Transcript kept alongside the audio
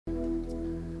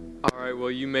All right, well,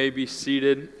 you may be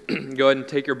seated. Go ahead and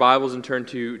take your Bibles and turn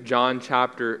to John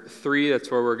chapter 3.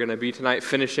 That's where we're going to be tonight,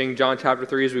 finishing John chapter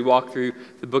 3 as we walk through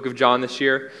the book of John this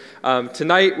year.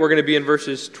 Tonight, we're going to be in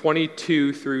verses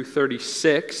 22 through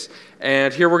 36.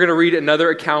 And here we're going to read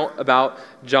another account about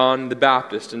John the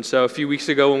Baptist. And so a few weeks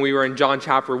ago when we were in John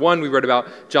chapter 1, we read about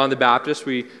John the Baptist.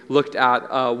 We looked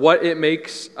at what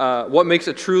makes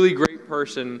a truly great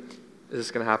person. Is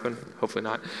this going to happen? Hopefully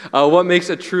not. What makes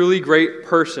a truly great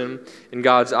person in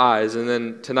God's eyes? And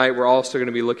then tonight we're also going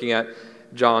to be looking at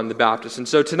John the Baptist. And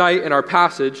so tonight in our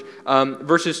passage,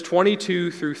 verses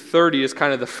 22 through 30 is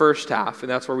kind of the first half, and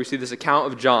that's where we see this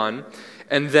account of John.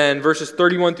 And then verses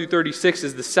 31 through 36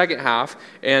 is the second half,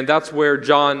 and that's where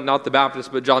John, not the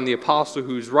Baptist, but John the Apostle,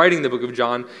 who's writing the book of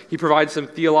John, he provides some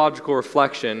theological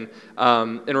reflection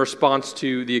in response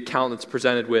to the account that's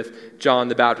presented with John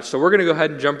the Baptist. So we're going to go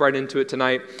ahead and jump right into it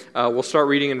tonight. We'll start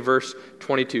reading in verse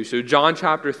 22. So John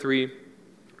chapter 3,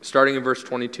 starting in verse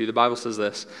 22, the Bible says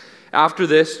this: "After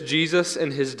this, Jesus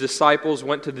and his disciples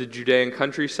went to the Judean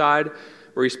countryside,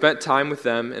 where he spent time with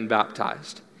them and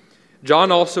baptized.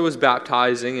 John also was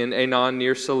baptizing in Aenon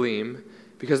near Salim,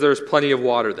 because there was plenty of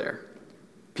water there.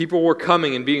 People were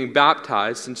coming and being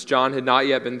baptized, since John had not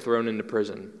yet been thrown into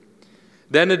prison.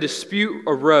 Then a dispute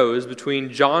arose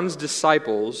between John's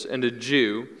disciples and a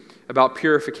Jew about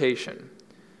purification.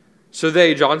 So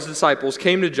they, John's disciples,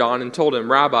 came to John and told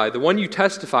him, 'Rabbi, the one you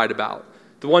testified about,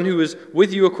 the one who was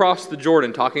with you across the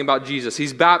Jordan,'" talking about Jesus,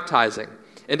 "he's baptizing,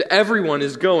 and everyone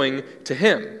is going to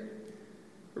him."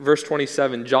 Verse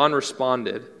 27, John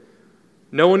responded,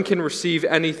 "No one can receive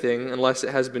anything unless it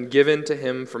has been given to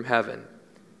him from heaven.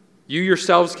 You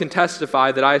yourselves can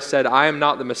testify that I said, 'I am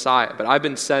not the Messiah, but I've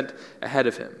been sent ahead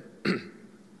of him.'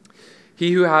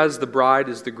 He who has the bride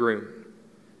is the groom.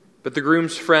 But the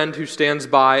groom's friend who stands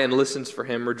by and listens for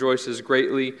him rejoices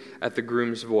greatly at the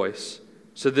groom's voice.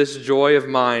 So this joy of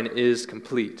mine is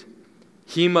complete.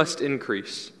 He must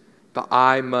increase, but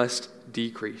I must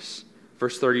decrease."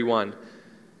 Verse 31,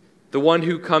 "The one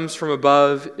who comes from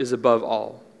above is above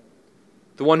all.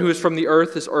 The one who is from the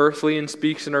earth is earthly and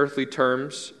speaks in earthly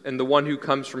terms, and the one who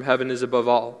comes from heaven is above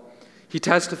all. He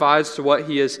testifies to what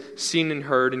he has seen and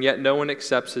heard, and yet no one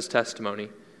accepts his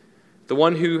testimony. The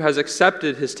one who has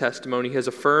accepted his testimony has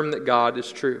affirmed that God is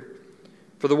true.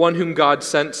 For the one whom God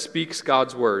sent speaks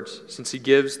God's words, since he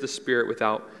gives the Spirit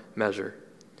without measure.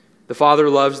 The Father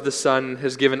loves the Son and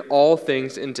has given all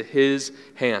things into his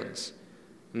hands.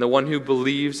 And the one who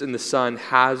believes in the Son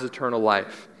has eternal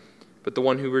life, but the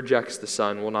one who rejects the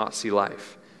Son will not see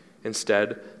life.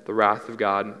 Instead, the wrath of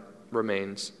God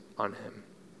remains on him."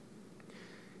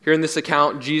 Here in this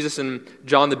account, Jesus and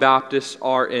John the Baptist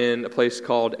are in a place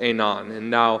called Aenon. And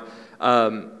now,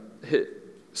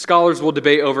 scholars will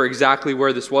debate over exactly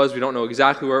where this was. We don't know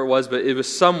exactly where it was, but it was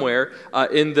somewhere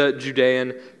in the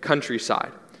Judean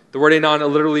countryside. The word Aenon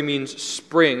literally means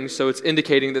springs, so it's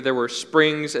indicating that there were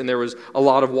springs and there was a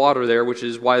lot of water there, which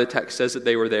is why the text says that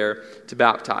they were there to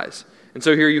baptize. And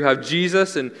so here you have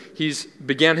Jesus, and he's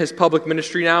began his public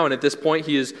ministry now, and at this point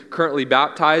he is currently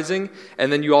baptizing. And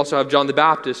then you also have John the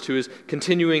Baptist, who is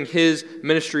continuing his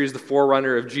ministry as the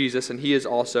forerunner of Jesus, and he is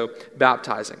also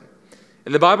baptizing.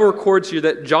 And the Bible records here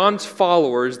that John's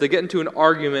followers, they get into an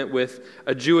argument with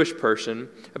a Jewish person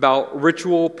about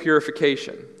ritual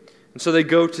purification. And so they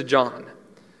go to John.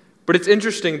 But it's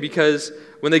interesting because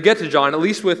when they get to John, at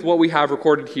least with what we have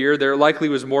recorded here, there likely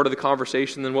was more to the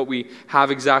conversation than what we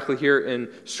have exactly here in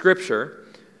Scripture.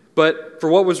 But for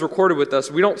what was recorded with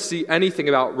us, we don't see anything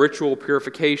about ritual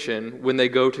purification when they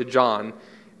go to John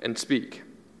and speak.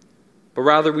 But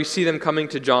rather, we see them coming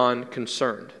to John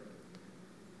concerned.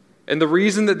 And the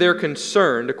reason that they're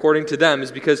concerned, according to them,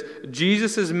 is because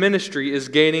Jesus' ministry is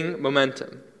gaining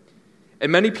momentum.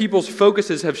 And many people's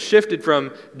focuses have shifted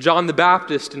from John the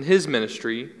Baptist and his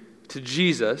ministry to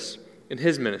Jesus and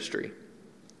his ministry.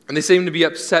 And they seem to be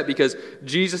upset because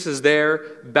Jesus is there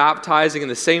baptizing in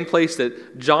the same place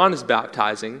that John is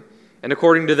baptizing. And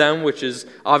according to them, which is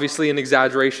obviously an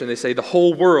exaggeration, they say the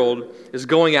whole world is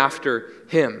going after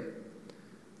him.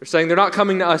 They're saying they're not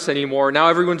coming to us anymore. Now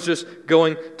everyone's just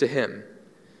going to him.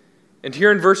 And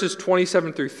here in verses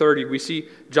 27 through 30, we see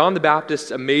John the Baptist's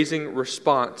amazing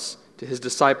response to his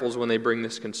disciples when they bring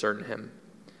this concern to him.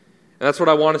 And that's what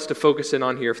I want us to focus in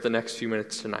on here for the next few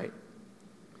minutes tonight.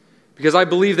 Because I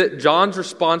believe that John's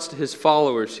response to his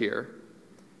followers here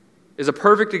is a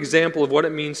perfect example of what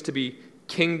it means to be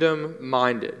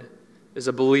kingdom-minded as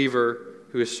a believer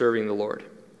who is serving the Lord.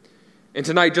 And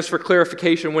tonight, just for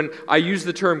clarification, when I use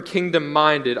the term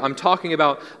kingdom-minded, I'm talking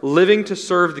about living to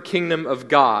serve the kingdom of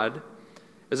God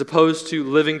as opposed to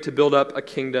living to build up a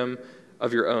kingdom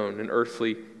of your own, an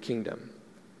earthly kingdom.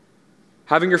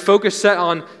 Having your focus set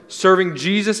on serving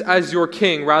Jesus as your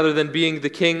king rather than being the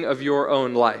king of your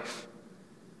own life.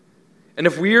 And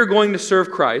if we are going to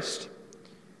serve Christ,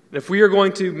 and if we are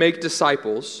going to make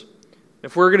disciples,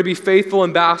 if we're going to be faithful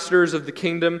ambassadors of the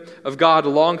kingdom of God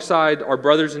alongside our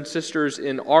brothers and sisters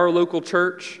in our local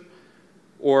church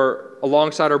or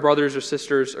alongside our brothers or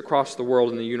sisters across the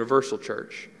world in the universal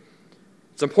church,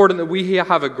 it's important that we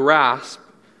have a grasp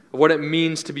of what it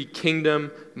means to be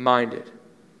kingdom-minded,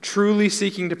 truly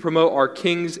seeking to promote our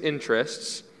King's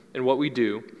interests in what we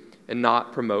do and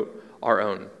not promote our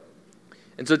own.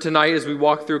 And so tonight, as we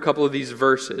walk through a couple of these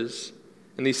verses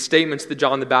and these statements that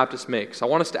John the Baptist makes, I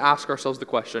want us to ask ourselves the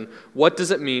question, what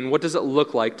does it mean, what does it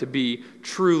look like to be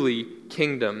truly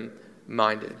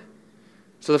kingdom-minded?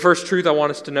 So the first truth I want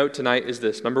us to note tonight is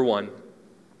this. Number one,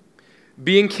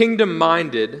 being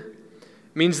kingdom-minded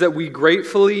means that we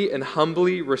gratefully and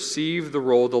humbly receive the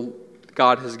role that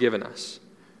God has given us,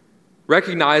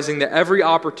 recognizing that every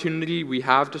opportunity we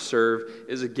have to serve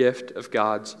is a gift of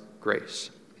God's grace.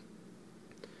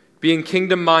 Being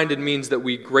kingdom-minded means that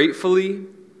we gratefully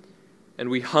and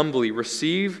we humbly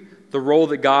receive the role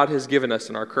that God has given us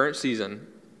in our current season,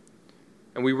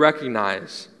 and we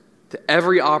recognize that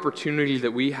every opportunity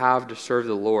that we have to serve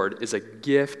the Lord is a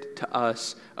gift to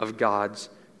us of God's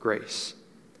grace.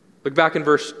 Look back in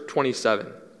verse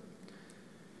 27.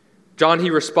 John, he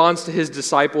responds to his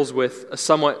disciples with a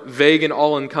somewhat vague and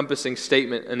all-encompassing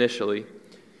statement initially.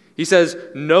 He says,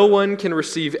 "No one can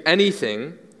receive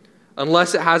anything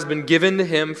unless it has been given to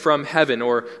him from heaven,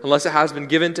 or unless it has been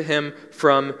given to him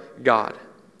from God."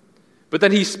 But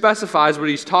then he specifies what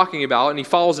he's talking about, and he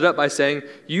follows it up by saying,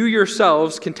 "You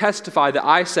yourselves can testify that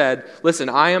I said, listen,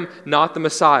 I am not the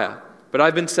Messiah, but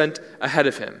I've been sent ahead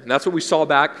of him." And that's what we saw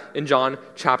back in John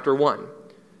chapter 1.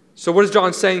 So what is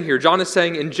John saying here? John is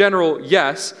saying, in general,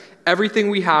 yes, everything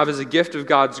we have is a gift of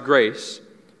God's grace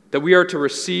that we are to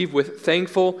receive with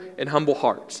thankful and humble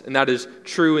hearts. And that is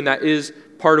true, and that is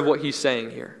part of what he's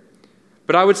saying here.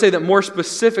 But I would say that more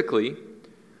specifically,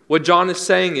 what John is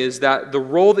saying is that the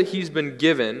role that he's been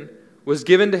given was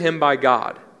given to him by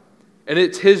God. And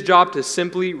it's his job to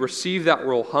simply receive that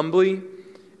role humbly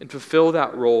and fulfill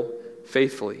that role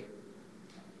faithfully.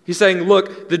 He's saying,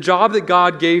 look, the job that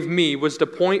God gave me was to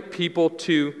point people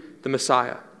to the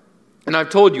Messiah. And I've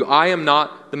told you, I am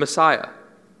not the Messiah.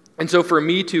 And so for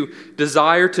me to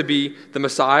desire to be the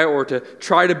Messiah or to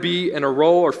try to be in a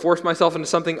role or force myself into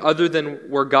something other than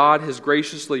where God has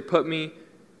graciously put me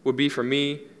would be for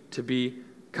me to be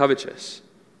covetous.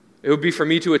 It would be for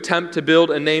me to attempt to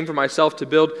build a name for myself, to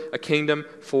build a kingdom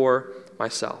for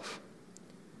myself.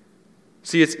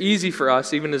 See, it's easy for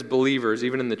us, even as believers,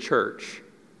 even in the church,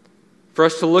 for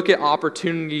us to look at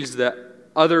opportunities that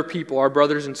other people, our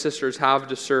brothers and sisters, have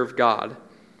to serve God,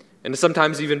 and to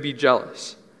sometimes even be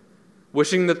jealous,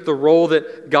 wishing that the role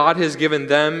that God has given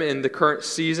them in the current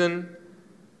season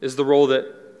is the role that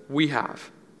we have,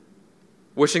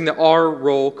 wishing that our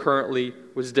role currently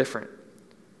was different.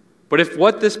 But if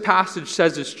what this passage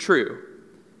says is true,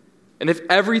 and if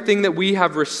everything that we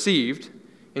have received,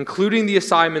 including the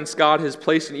assignments God has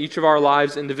placed in each of our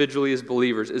lives individually as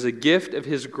believers, is a gift of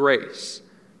His grace,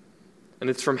 and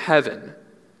it's from heaven,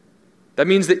 that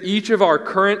means that each of our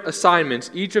current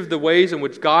assignments, each of the ways in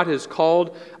which God has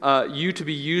called you to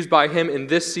be used by Him in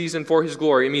this season for His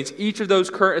glory, it means each of those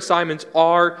current assignments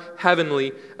are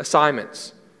heavenly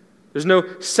assignments. There's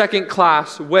no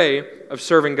second-class way of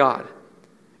serving God.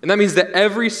 And that means that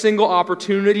every single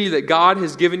opportunity that God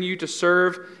has given you to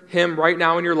serve Him right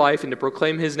now in your life and to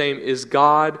proclaim His name is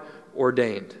God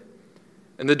ordained.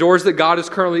 And the doors that God is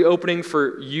currently opening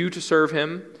for you to serve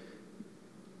Him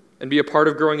and be a part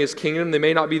of growing His kingdom, they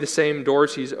may not be the same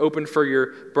doors He's opened for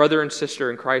your brother and sister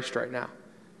in Christ right now.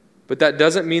 But that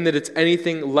doesn't mean that it's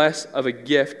anything less of a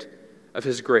gift of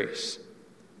His grace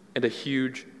and a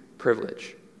huge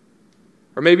privilege.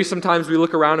 Or maybe sometimes we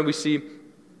look around and we see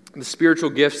the spiritual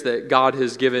gifts that God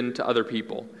has given to other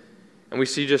people. And we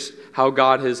see just how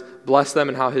God has blessed them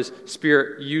and how His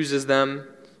Spirit uses them.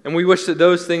 And we wish that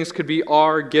those things could be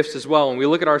our gifts as well. And we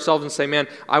look at ourselves and say, man,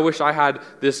 I wish I had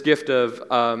this gift of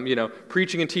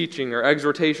preaching and teaching or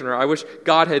exhortation, or I wish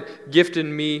God had gifted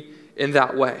me in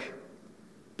that way.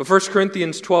 But 1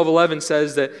 Corinthians 12:11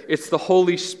 says that it's the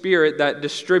Holy Spirit that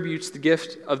distributes the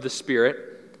gift of the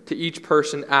Spirit to each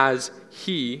person as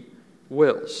He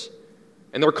wills.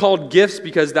 And they're called gifts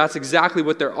because that's exactly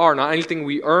what they are. Not anything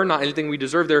we earn, not anything we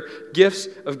deserve. They're gifts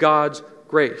of God's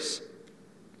grace.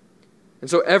 And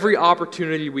so every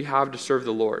opportunity we have to serve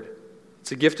the Lord,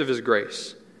 it's a gift of His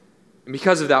grace. And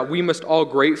because of that, we must all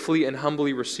gratefully and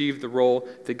humbly receive the role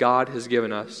that God has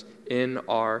given us in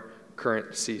our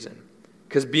current season.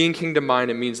 Because being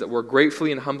kingdom-minded means that we're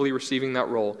gratefully and humbly receiving that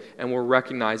role, and we're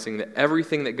recognizing that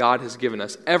everything that God has given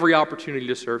us, every opportunity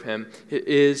to serve him, it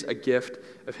is a gift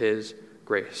of his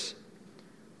grace.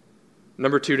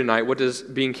 Number 2 tonight, what does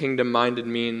being kingdom-minded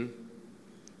mean?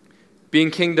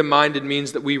 Being kingdom-minded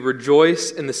means that we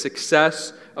rejoice in the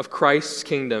success of Christ's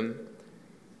kingdom,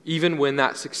 even when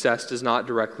that success does not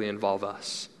directly involve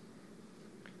us.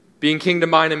 Being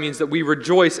kingdom-minded means that we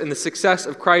rejoice in the success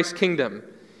of Christ's kingdom,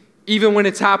 even when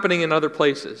it's happening in other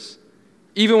places,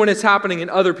 even when it's happening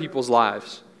in other people's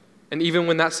lives, and even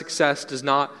when that success does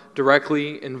not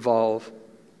directly involve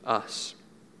us.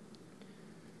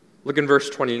 Look in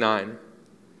verse 29.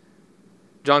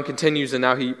 John continues, and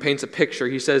now he paints a picture.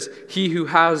 He says, "He who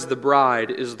has the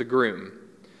bride is the groom,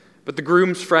 but the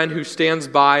groom's friend who stands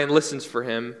by and listens for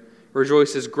him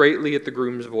rejoices greatly at the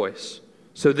groom's voice.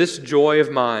 So this joy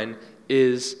of mine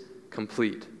is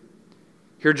complete."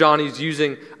 Here John is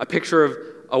using a picture of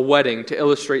a wedding to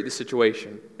illustrate the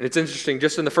situation. And it's interesting,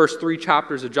 just in the first 3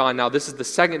 chapters of John, now this is the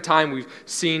second time we've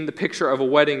seen the picture of a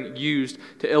wedding used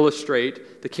to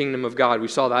illustrate the kingdom of God. We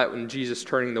saw that when Jesus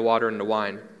turning the water into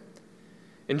wine.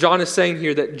 And John is saying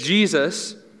here that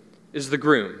Jesus is the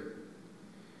groom.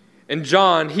 And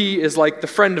John, he is like the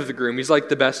friend of the groom. He's like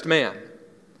the best man.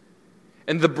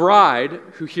 And the bride,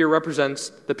 who here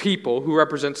represents the people, who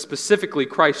represents specifically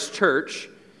Christ's church,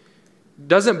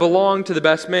 doesn't belong to the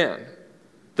best man.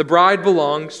 The bride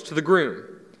belongs to the groom.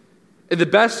 And the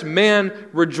best man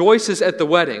rejoices at the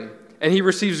wedding, and he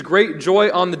receives great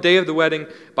joy on the day of the wedding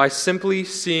by simply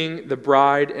seeing the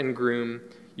bride and groom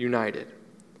united.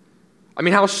 I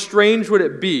mean, how strange would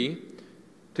it be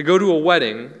to go to a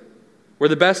wedding where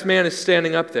the best man is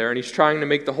standing up there and he's trying to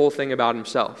make the whole thing about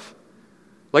himself?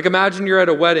 Like, imagine you're at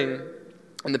a wedding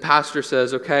and the pastor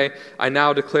says, "Okay, I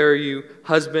now declare you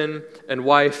husband and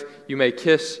wife. You may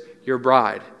kiss your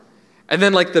bride." And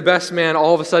then like the best man,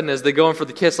 all of a sudden as they go in for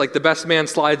the kiss, like the best man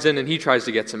slides in and he tries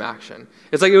to get some action.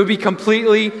 It's like it would be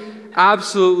completely,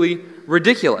 absolutely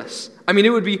ridiculous. I mean, it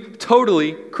would be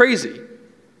totally crazy.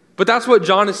 But that's what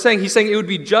John is saying. He's saying it would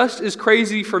be just as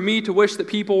crazy for me to wish that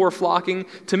people were flocking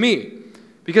to me.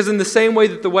 Because in the same way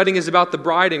that the wedding is about the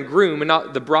bride and groom and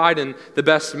not the bride and the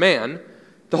best man,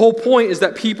 the whole point is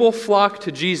that people flock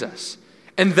to Jesus.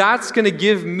 And that's going to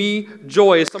give me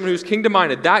joy as someone who's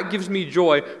kingdom-minded. That gives me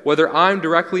joy whether I'm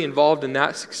directly involved in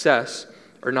that success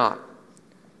or not.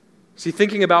 See,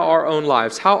 thinking about our own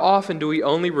lives, how often do we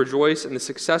only rejoice in the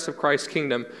success of Christ's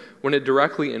kingdom when it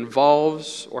directly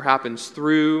involves or happens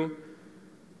through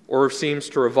or seems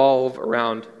to revolve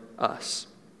around us?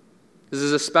 This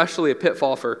is especially a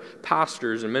pitfall for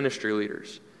pastors and ministry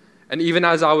leaders. And even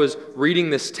as I was reading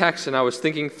this text and I was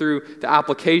thinking through the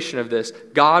application of this,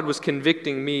 God was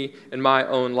convicting me in my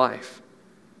own life.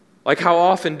 Like, how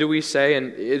often do we say,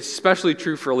 and it's especially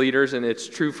true for leaders and it's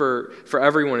true for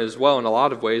everyone as well in a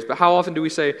lot of ways, but how often do we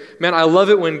say, "Man, I love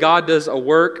it when God does a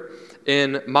work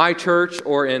in my church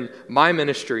or in my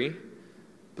ministry."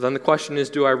 But then the question is,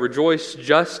 do I rejoice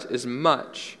just as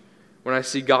much when I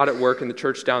see God at work in the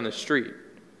church down the street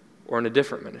or in a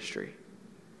different ministry?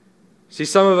 See,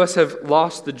 some of us have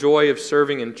lost the joy of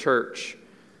serving in church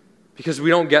because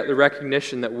we don't get the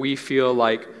recognition that we feel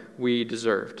like we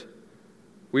deserved.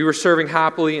 We were serving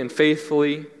happily and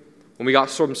faithfully when we got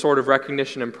some sort of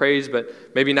recognition and praise, but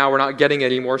maybe now we're not getting it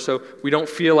anymore, so we don't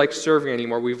feel like serving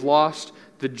anymore. We've lost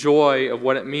the joy of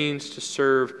what it means to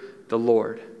serve the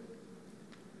Lord.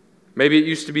 Maybe it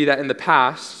used to be that in the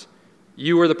past,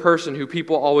 you were the person who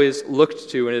people always looked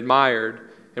to and admired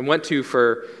and went to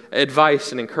for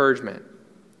advice and encouragement.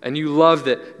 And you loved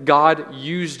that God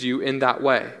used you in that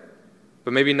way.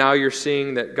 But maybe now you're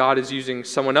seeing that God is using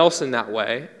someone else in that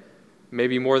way,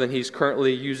 maybe more than he's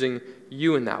currently using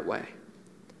you in that way.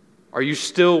 Are you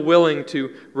still willing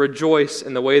to rejoice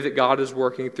in the way that God is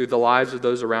working through the lives of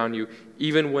those around you,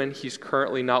 even when he's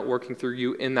currently not working through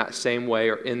you in that same way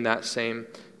or in that same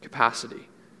capacity?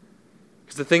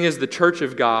 Because the thing is, the church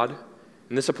of God,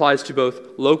 and this applies to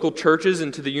both local churches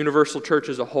and to the universal church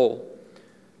as a whole,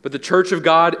 but the church of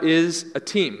God is a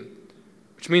team,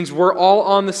 which means we're all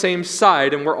on the same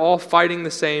side and we're all fighting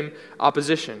the same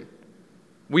opposition.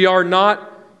 We are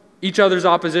not each other's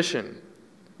opposition.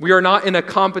 We are not in a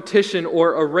competition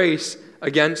or a race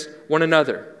against one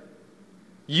another.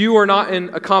 You are not in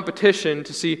a competition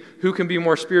to see who can be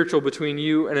more spiritual between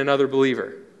you and another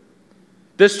believer.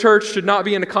 This church should not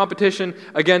be in a competition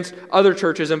against other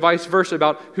churches and vice versa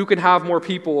about who can have more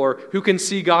people or who can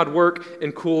see God work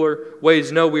in cooler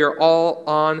ways. No, we are all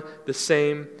on the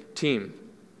same team.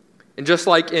 And just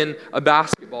like in a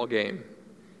basketball game,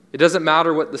 it doesn't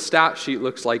matter what the stat sheet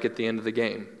looks like at the end of the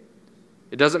game.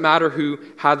 It doesn't matter who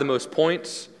had the most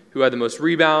points, who had the most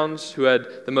rebounds, who had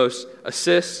the most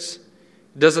assists.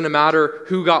 It doesn't matter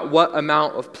who got what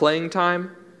amount of playing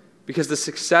time, because the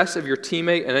success of your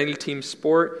teammate in any team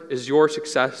sport is your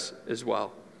success as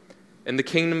well. In the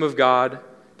kingdom of God,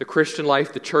 the Christian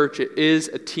life, the church, it is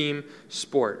a team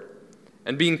sport.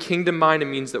 And being kingdom-minded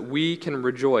means that we can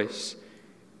rejoice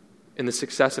in the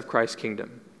success of Christ's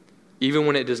kingdom, even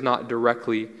when it does not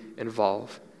directly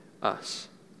involve us.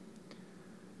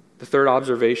 The third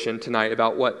observation tonight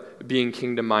about what being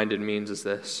kingdom-minded means is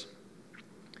this.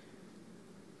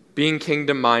 Being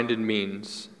kingdom-minded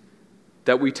means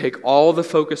that we take all the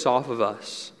focus off of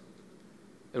us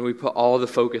and we put all the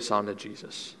focus onto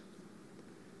Jesus.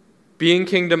 Being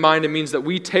kingdom-minded means that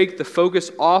we take the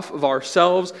focus off of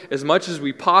ourselves as much as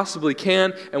we possibly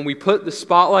can, and we put the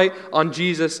spotlight on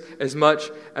Jesus as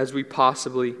much as we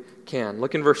possibly can.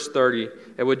 Look in verse 30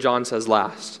 at what John says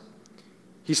last.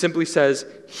 He simply says,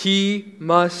 "He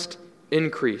must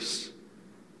increase,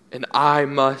 and I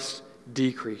must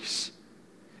decrease."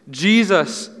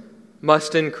 Jesus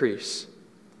must increase,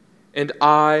 and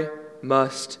I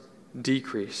must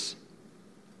decrease.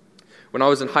 When I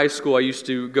was in high school, I used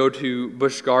to go to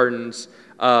Busch Gardens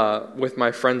with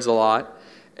my friends a lot.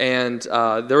 And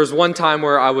there was one time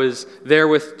where I was there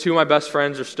with two of my best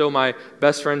friends, they're still my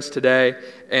best friends today.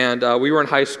 And we were in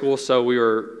high school, so we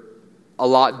were a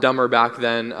lot dumber back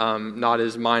then, not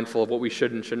as mindful of what we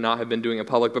should and should not have been doing in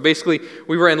public. But basically,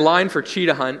 we were in line for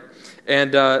cheetah hunt,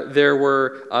 and there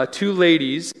were two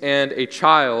ladies and a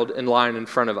child in line in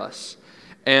front of us.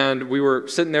 And we were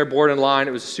sitting there bored in line.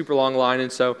 It was a super long line.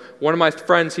 And so one of my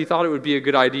friends, he thought it would be a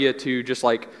good idea to just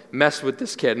like mess with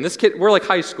this kid. And this kid, we're like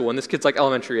high school, and this kid's like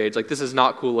elementary age. Like, this is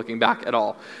not cool looking back at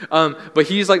all. But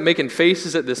he's like making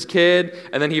faces at this kid.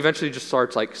 And then he eventually just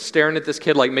starts like staring at this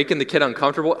kid, like making the kid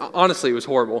uncomfortable. Honestly, it was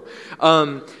horrible.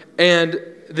 And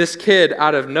this kid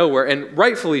out of nowhere, and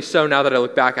rightfully so now that I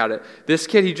look back at it, this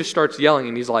kid, he just starts yelling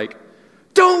and he's like,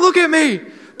 "Don't look at me!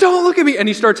 Don't look at me!" And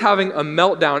he starts having a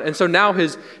meltdown. And so now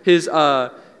his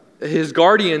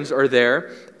guardians are there.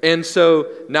 And so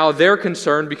now they're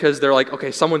concerned because they're like,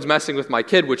 okay, someone's messing with my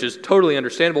kid, which is totally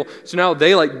understandable. So now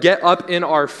they like get up in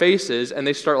our faces and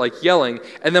they start like yelling.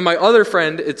 And then my other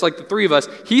friend, it's like the three of us,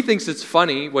 he thinks it's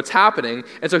funny what's happening.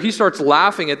 And so he starts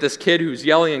laughing at this kid who's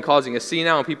yelling and causing a scene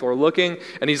now, and people are looking,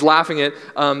 and he's laughing at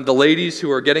the ladies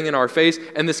who are getting in our face.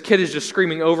 And this kid is just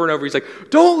screaming over and over. He's like,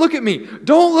 "Don't look at me!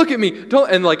 Don't look at me! Don't!"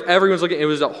 And like everyone's looking. It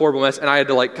was a horrible mess. And I had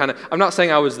to like kind of, I'm not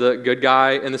saying I was the good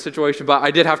guy in the situation, but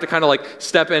I did have to kind of like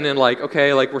step in and like,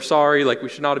 okay, like we're sorry, like we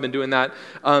should not have been doing that.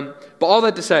 But all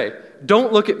that to say,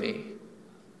 don't look at me.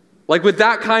 Like with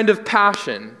that kind of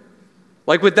passion,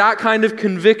 like with that kind of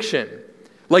conviction,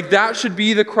 like that should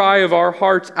be the cry of our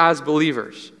hearts as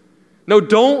believers. No,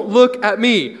 don't look at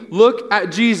me. Look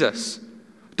at Jesus.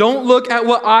 Don't look at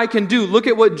what I can do. Look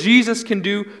at what Jesus can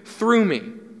do through me.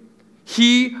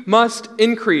 He must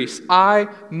increase. I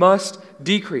must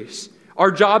decrease.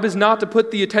 Our job is not to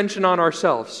put the attention on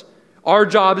ourselves. Our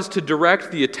job is to direct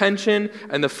the attention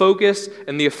and the focus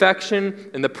and the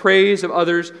affection and the praise of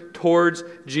others towards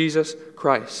Jesus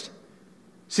Christ.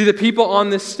 See, the people on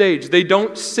this stage, they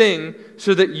don't sing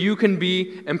so that you can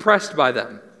be impressed by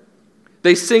them.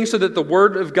 They sing so that the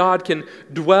Word of God can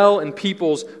dwell in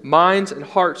people's minds and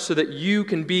hearts so that you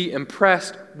can be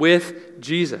impressed with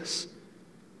Jesus.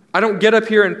 I don't get up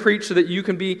here and preach so that you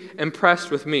can be impressed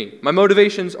with me. My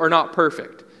motivations are not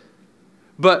perfect.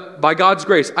 But by God's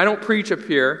grace, I don't preach up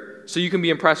here so you can be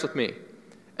impressed with me.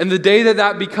 And the day that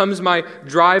that becomes my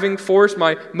driving force,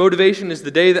 my motivation, is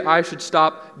the day that I should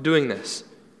stop doing this.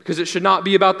 Because it should not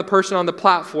be about the person on the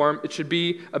platform. It should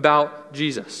be about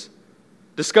Jesus.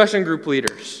 Discussion group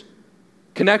leaders,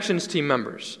 connections team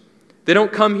members. They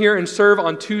don't come here and serve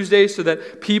on Tuesdays so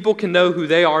that people can know who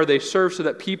they are. They serve so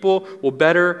that people will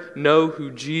better know who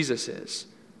Jesus is.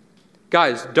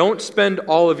 Guys, don't spend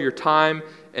all of your time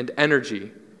and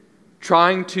energy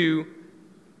trying to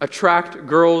attract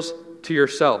girls to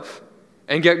yourself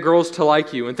and get girls to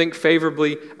like you and think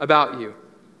favorably about you.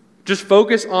 Just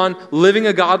focus on living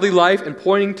a godly life and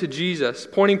pointing to Jesus,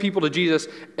 pointing people to Jesus,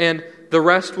 and the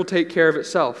rest will take care of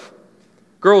itself.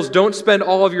 Girls, don't spend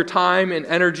all of your time and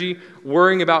energy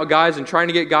worrying about guys and trying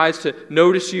to get guys to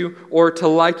notice you or to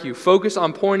like you. Focus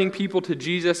on pointing people to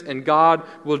Jesus, and God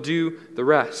will do the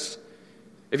rest.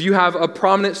 If you have a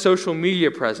prominent social media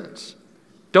presence,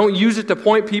 don't use it to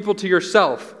point people to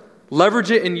yourself. Leverage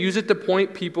it and use it to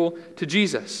point people to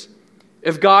Jesus.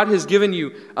 If God has given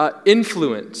you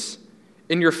influence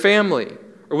in your family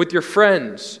or with your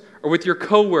friends or with your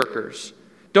coworkers,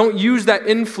 Don't use that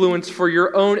influence for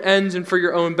your own ends and for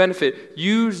your own benefit.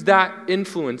 Use that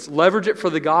influence, leverage it for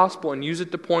the gospel, and use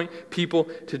it to point people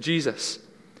to Jesus.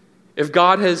 If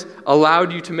God has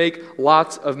allowed you to make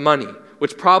lots of money,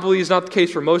 which probably is not the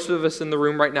case for most of us in the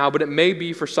room right now, but it may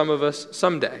be for some of us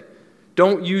someday.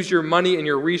 Don't use your money and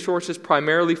your resources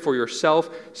primarily for yourself.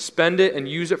 Spend it and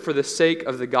use it for the sake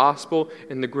of the gospel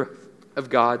and the growth of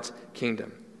God's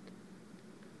kingdom.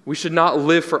 We should not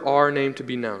live for our name to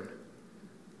be known.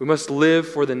 We must live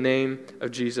for the name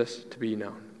of Jesus to be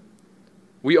known.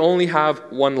 We only have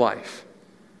one life.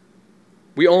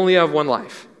 We only have one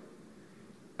life.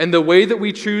 And the way that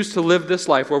we choose to live this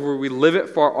life, whether we live it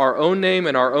for our own name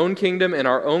and our own kingdom and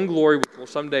our own glory, which will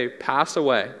someday pass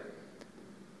away,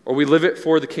 or we live it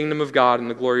for the kingdom of God and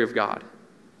the glory of God,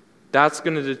 that's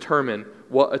going to determine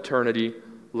what eternity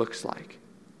looks like.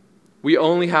 We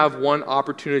only have one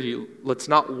opportunity. Let's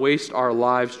not waste our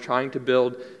lives trying to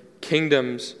build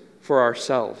kingdoms for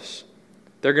ourselves.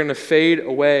 They're going to fade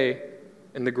away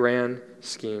in the grand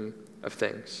scheme of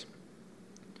things.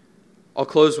 I'll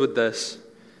close with this.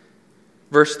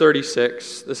 Verse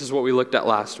 36, this is what we looked at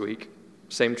last week.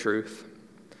 Same truth.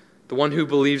 The one who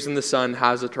believes in the Son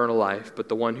has eternal life, but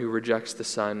the one who rejects the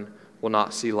Son will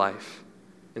not see life.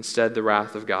 Instead, the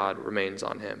wrath of God remains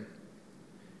on him.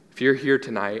 If you're here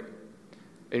tonight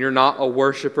and you're not a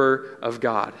worshiper of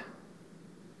God,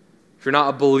 if you're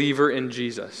not a believer in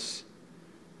Jesus,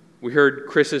 we heard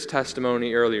Chris's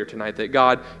testimony earlier tonight that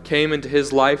God came into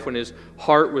his life when his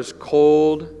heart was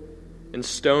cold and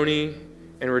stony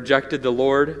and rejected the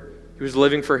Lord. He was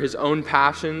living for his own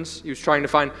passions. He was trying to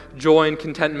find joy and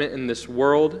contentment in this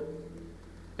world.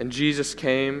 And Jesus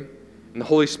came, and the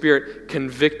Holy Spirit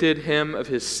convicted him of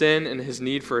his sin and his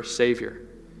need for a Savior.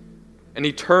 And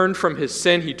he turned from his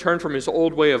sin, he turned from his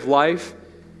old way of life,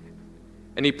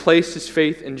 and he placed his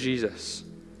faith in Jesus.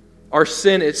 Our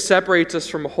sin, it separates us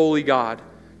from a holy God.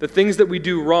 The things that we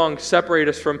do wrong separate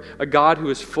us from a God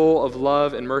who is full of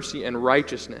love and mercy and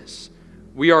righteousness.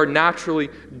 We are naturally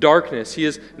darkness. He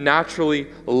is naturally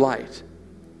light.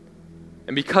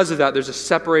 And because of that, there's a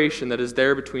separation that is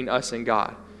there between us and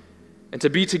God. And to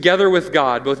be together with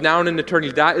God, both now and in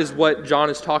eternity, that is what John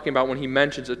is talking about when he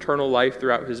mentions eternal life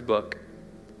throughout his book.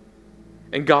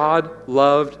 And God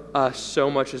loved us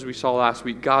so much, as we saw last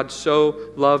week. God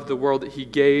so loved the world that he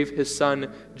gave his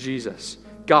Son, Jesus.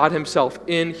 God himself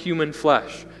in human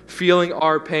flesh, feeling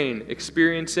our pain,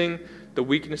 experiencing the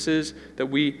weaknesses that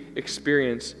we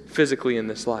experience physically in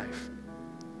this life.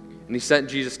 And he sent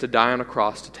Jesus to die on a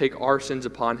cross, to take our sins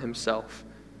upon himself,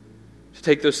 to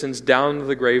take those sins down to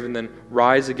the grave and then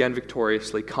rise again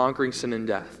victoriously, conquering sin and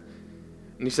death.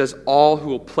 And he says, all who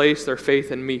will place their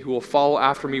faith in me, who will follow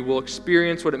after me, will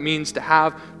experience what it means to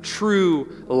have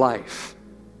true life.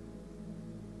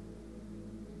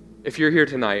 If you're here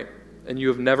tonight and you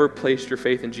have never placed your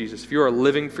faith in Jesus, if you are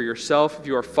living for yourself, if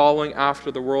you are following after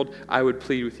the world, I would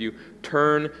plead with you,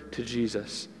 turn to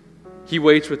Jesus. He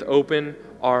waits with open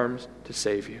arms to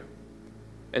save you.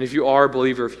 And if you are a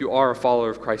believer, if you are a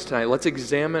follower of Christ tonight, let's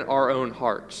examine our own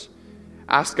hearts.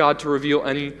 Ask God to reveal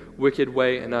any wicked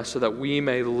way in us so that we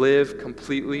may live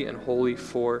completely and wholly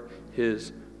for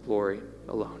his glory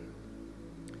alone.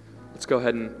 Let's go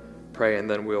ahead and pray and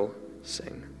then we'll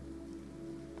sing.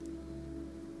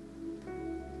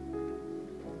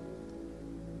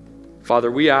 Father,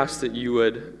 we ask that you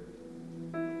would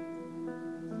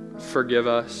forgive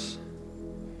us,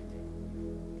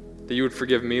 that you would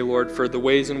forgive me, Lord, for the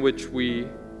ways in which we,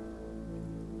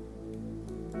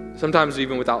 sometimes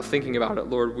even without thinking about it,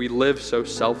 Lord, we live so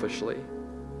selfishly.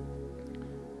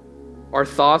 Our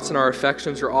thoughts and our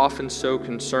affections are often so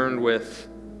concerned with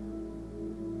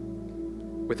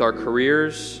our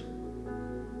careers,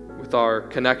 with our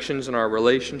connections and our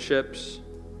relationships,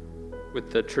 with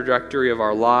the trajectory of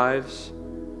our lives,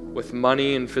 with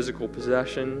money and physical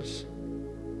possessions.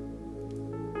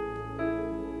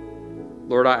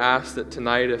 Lord, I ask that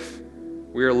tonight, if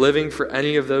we are living for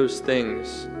any of those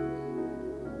things,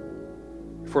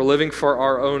 if we're living for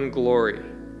our own glory,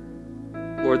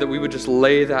 Lord, that we would just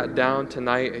lay that down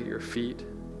tonight at your feet.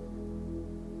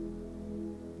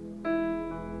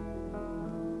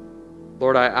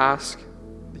 Lord, I ask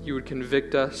that you would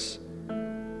convict us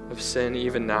of sin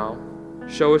even now.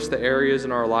 Show us the areas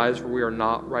in our lives where we are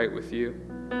not right with you.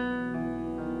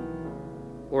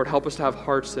 Lord, help us to have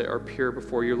hearts that are pure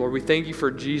before you. Lord, we thank you for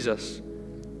Jesus.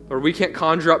 Lord, we can't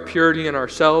conjure up purity in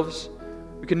ourselves.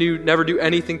 We can never do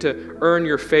anything to earn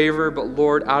your favor, but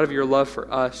Lord, out of your love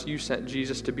for us, you sent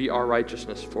Jesus to be our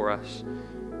righteousness for us.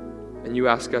 And you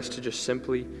ask us to just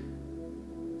simply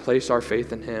place our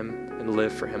faith in him and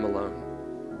live for him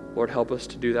alone. Lord, help us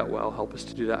to do that well. Help us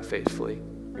to do that faithfully.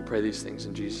 We pray these things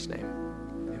in Jesus' name.